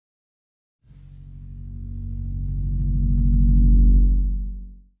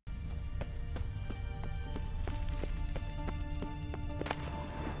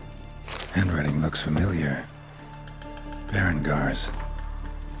looks familiar. Berengar's.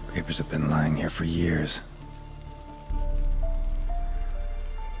 Papers have been lying here for years.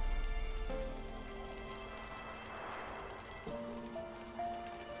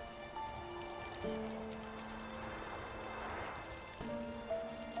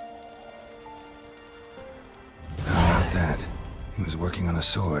 How about that? He was working on a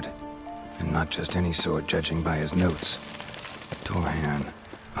sword. And not just any sword, judging by his notes. Tor'haerne.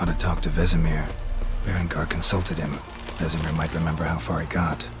 Ought to talk to Vesemir. Berengar consulted him. Vesemir might remember how far he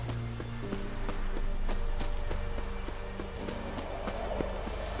got.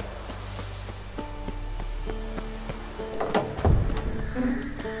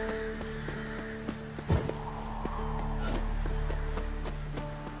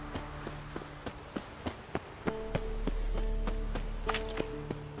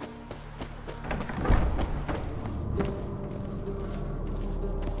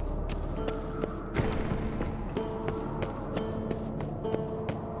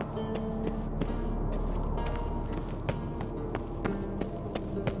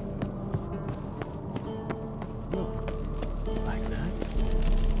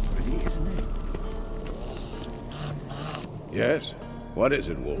 Yes? What is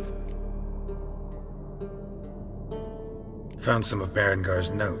it, Wolf? Found some of Berengar's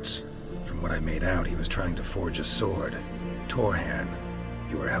notes. From what I made out, he was trying to forge a sword. Tor'haerne.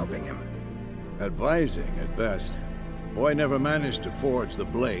 You were helping him. Advising, at best. Boy never managed to forge the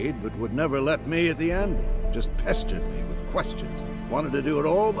blade, but would never let me at the anvil. Just pestered me with questions. Wanted to do it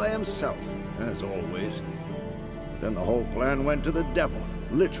all by himself, as always. But then the whole plan went to the devil,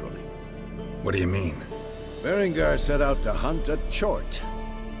 literally. What do you mean? Berengar set out to hunt a chort.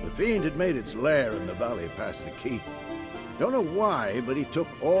 The fiend had made its lair in the valley past the keep. Don't know why, but he took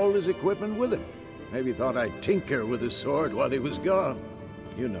all his equipment with him. Maybe thought I'd tinker with his sword while he was gone.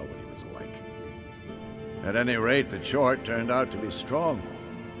 You know what he was like. At any rate, the chort turned out to be strong.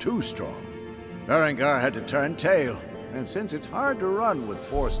 Too strong. Berengar had to turn tail, and since it's hard to run with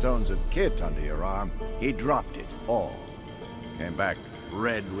 4 stones of kit under your arm, he dropped it all. Came back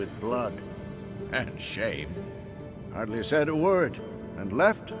red with blood. And shame. Hardly said a word, and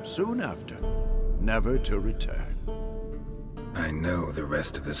left soon after, never to return. I know the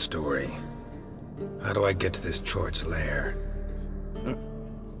rest of the story. How do I get to this chort's lair?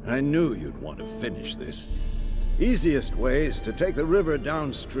 I knew you'd want to finish this. Easiest way is to take the river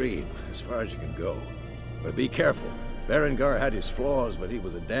downstream, as far as you can go. But be careful. Berengar had his flaws, but he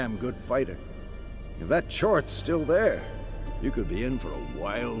was a damn good fighter. If that chort's still there, you could be in for a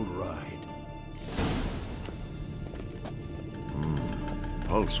wild ride.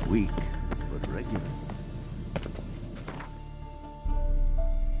 Pulse weak, but regular.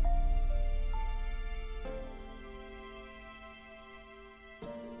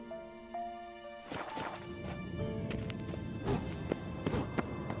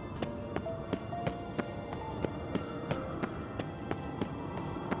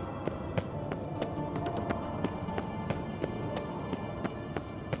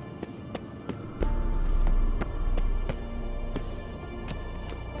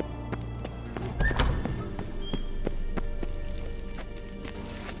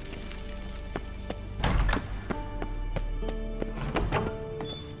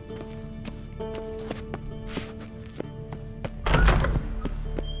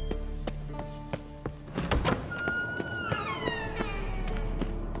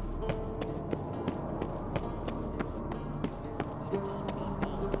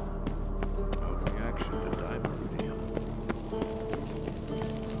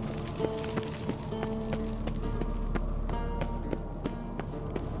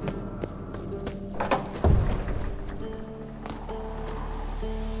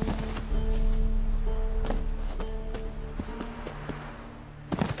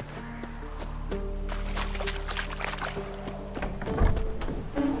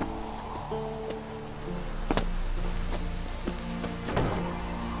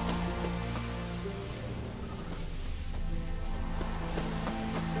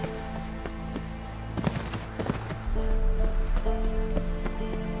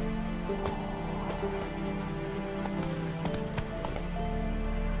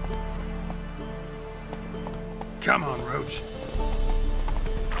 Come on, Roach.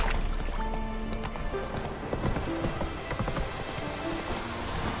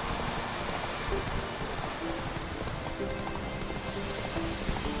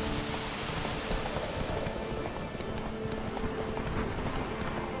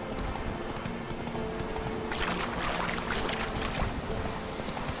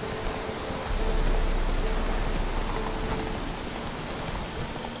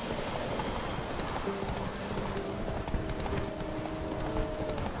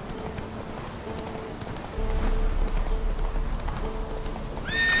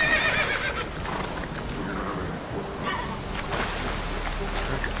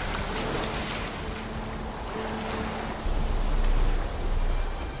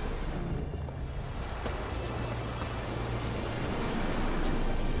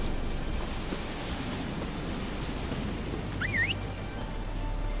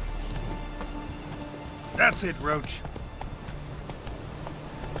 That's it, Roach.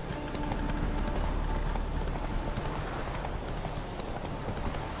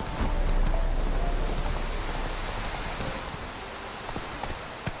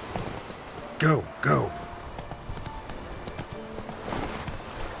 Go, go.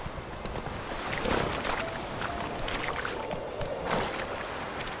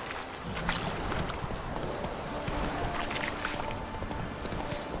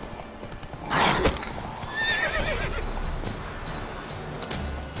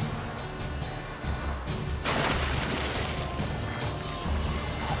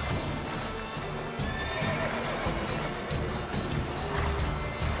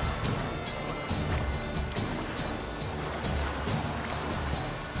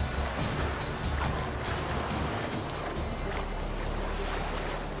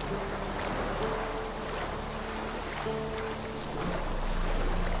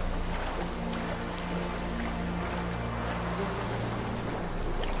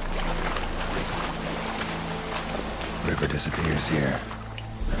 River disappears here.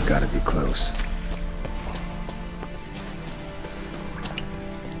 I've got to be close.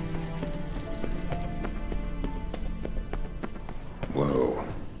 Whoa,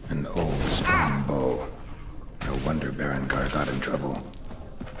 an old strong bow. No wonder Berengar got in trouble.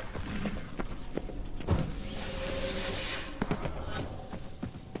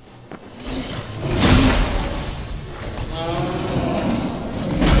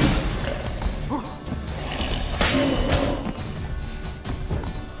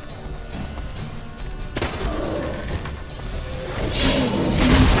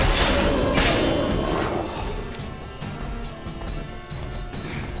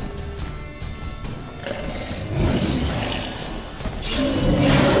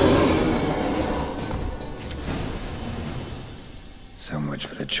 So much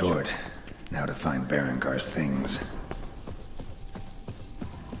for the chort. Now to find Berengar's things.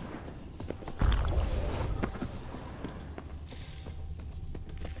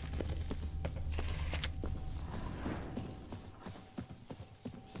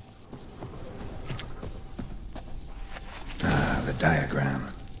 Ah, the diagram.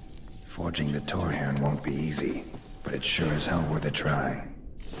 Forging the Tor'haerne won't be easy, but it's sure as hell worth a try.